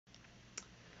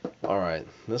Alright,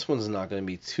 this one's not going to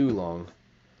be too long,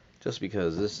 just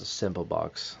because this is a simple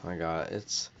box I got.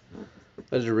 It's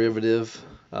a derivative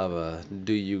of a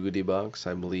Do You Goodie box,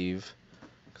 I believe,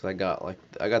 because I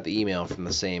got the email from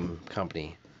the same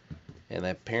company, and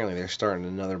apparently they're starting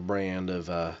another brand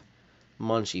of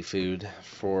Munchie food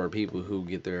for people who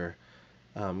get their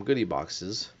goodie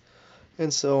boxes.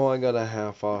 And so I got a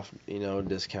half off,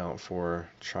 discount for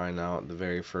trying out the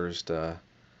very first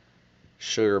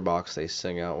sugar box they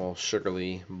send out. Well,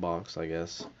 sugarly box, I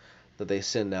guess, that they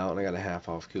send out, and I got a half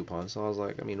off coupon. So I was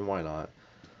like, why not?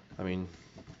 I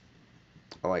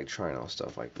like trying out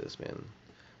stuff like this, man.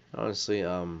 Honestly, I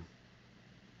don't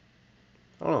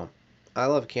know. I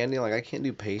love candy. Like, I can't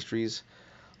do pastries.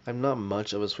 I'm not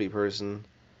much of a sweet person.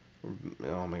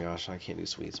 Oh my gosh, I can't do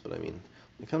sweets, but when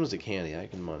it comes to candy, I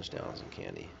can munch down some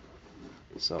candy.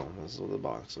 So, this is what the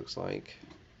box looks like.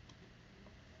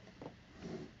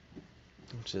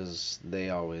 Which is, they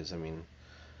always,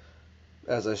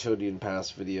 as I showed you in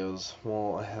past videos,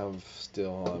 well, I have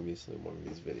still, obviously, one of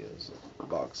these videos,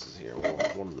 boxes here. Well,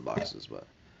 one of the boxes, but,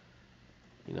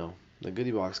 the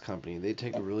Goodie Box Company, they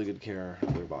take really good care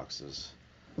of their boxes.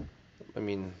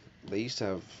 They used to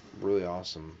have really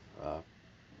awesome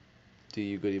Do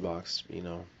You Goodie Box,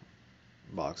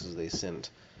 boxes they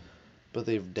sent. But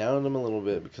they've downed them a little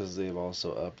bit because they've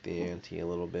also upped the ante a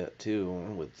little bit too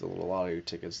with the little lottery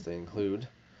tickets they include.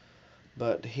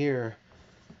 But here,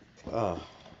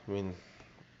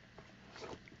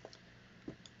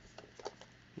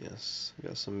 yes, we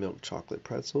got some milk chocolate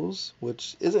pretzels,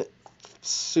 which isn't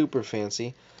super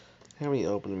fancy. I haven't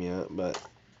even opened them yet, but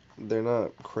they're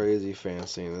not crazy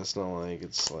fancy, and it's not like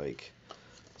it's like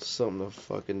something to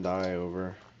fucking die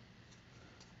over.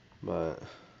 But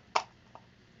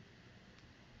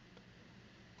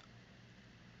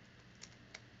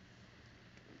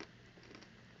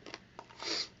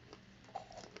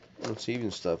it's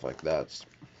even stuff like that's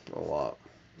a lot.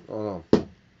 I don't know.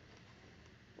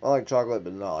 I like chocolate,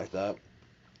 but not like that.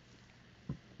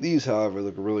 These, however,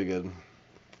 look really good.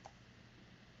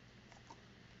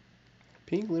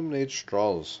 Pink lemonade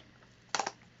straws.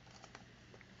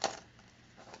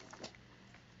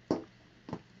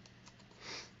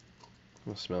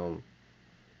 I smell them.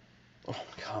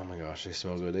 Oh my gosh, they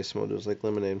smell good. They smell just like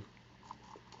lemonade.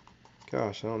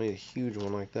 Gosh, I don't need a huge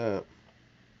one like that.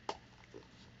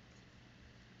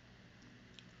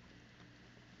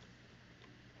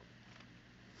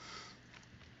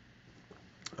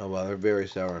 Oh wow, they're very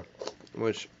sour.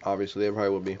 Which, obviously, they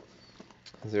probably would be.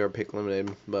 They are pink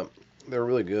lemonade, but they're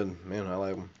really good. Man, I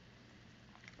like them.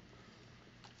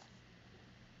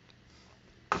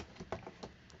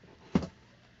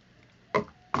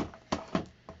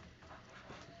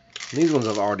 These ones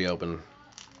I've already opened.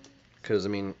 Because,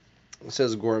 it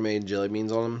says gourmet jelly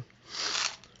beans on them.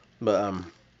 But,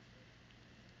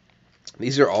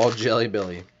 these are all Jelly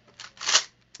Belly.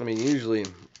 Usually,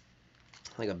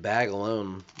 like a bag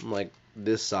alone, like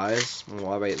this size,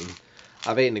 well, I've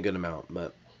eaten a good amount,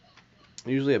 but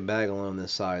usually a bag alone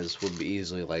this size would be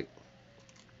easily like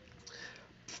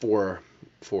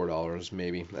 $4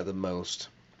 maybe at the most.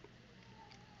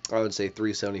 I would say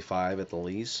 $3.75 at the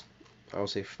least. I would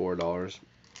say $4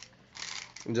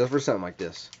 just for something like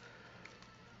this.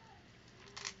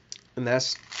 And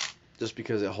that's just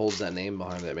because it holds that name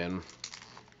behind it, man.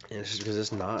 And it's just because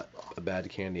it's not a bad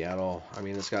candy at all.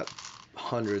 It's got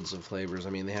hundreds of flavors.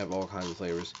 They have all kinds of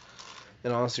flavors.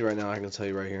 And honestly, right now, I can tell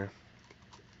you right here,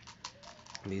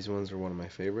 these ones are one of my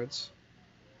favorites.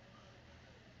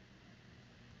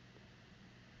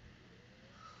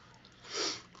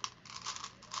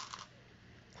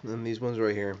 And then these ones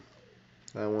right here.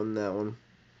 That one, that one.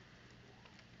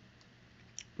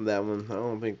 That one, I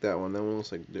don't think that one. That one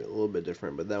looks like a little bit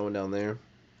different, but that one down there.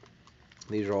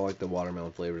 These are all like the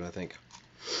watermelon flavors, I think.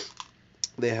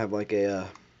 They have like a,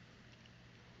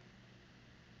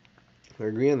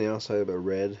 they're green on the outside, but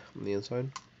red on the inside.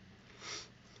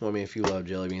 Well, if you love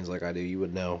jelly beans like I do, you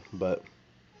would know, but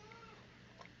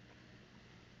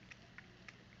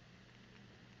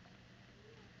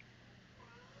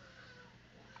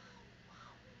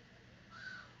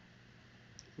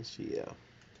yeah,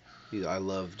 I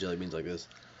love jelly beans like this.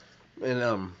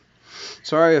 And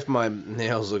sorry if my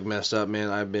nails look messed up, man.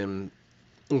 I've been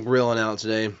grilling out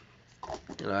today,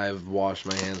 and I've washed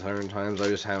my hands 100 times. I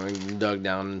just haven't dug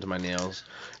down into my nails.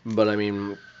 But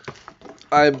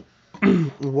I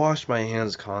wash my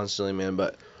hands constantly, man.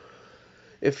 But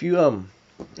if you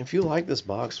like this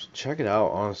box, check it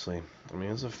out. Honestly,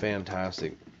 it's a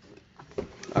fantastic.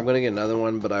 I'm gonna get another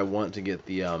one, but I want to get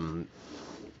the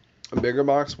a bigger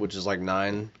box, which is like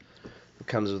 9. It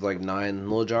comes with like 9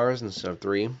 little jars instead of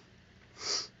 3.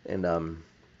 And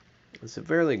It's a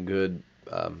fairly good,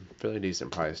 fairly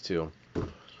decent price too.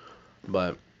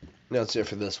 But that's it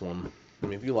for this one. I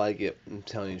mean, if you like it, I'm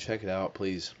telling you, check it out,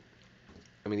 please.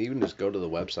 I mean, even just go to the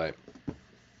website.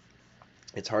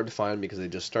 It's hard to find because they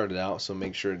just started out, so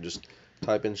make sure to just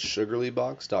type in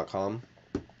sugarlybox.com,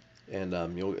 and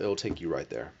it'll take you right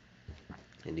there.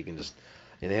 And you can just,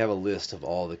 and they have a list of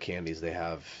all the candies they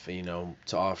have,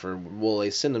 to offer. Well, they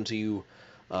send them to you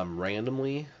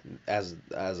randomly, as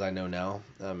I know now.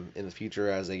 In the future,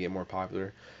 as they get more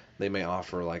popular, they may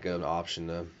offer like an option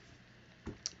to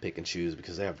pick and choose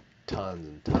because they have tons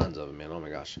and tons of them, man. Oh my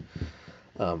gosh.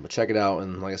 But check it out,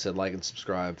 and like I said, like and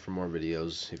subscribe for more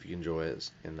videos if you enjoy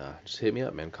it. And just hit me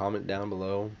up, man. Comment down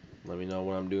below. Let me know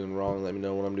what I'm doing wrong. Let me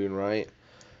know what I'm doing right.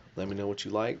 Let me know what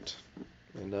you liked.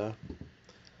 And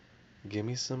give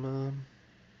me some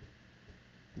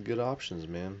good options,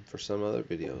 man, for some other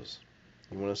videos.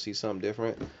 You want to see something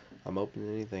different? I'm open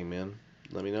to anything, man.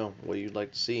 Let me know what you'd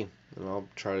like to see, and I'll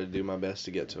try to do my best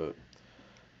to get to it.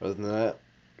 Other than that,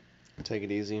 take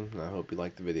it easy, and I hope you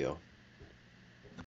like the video.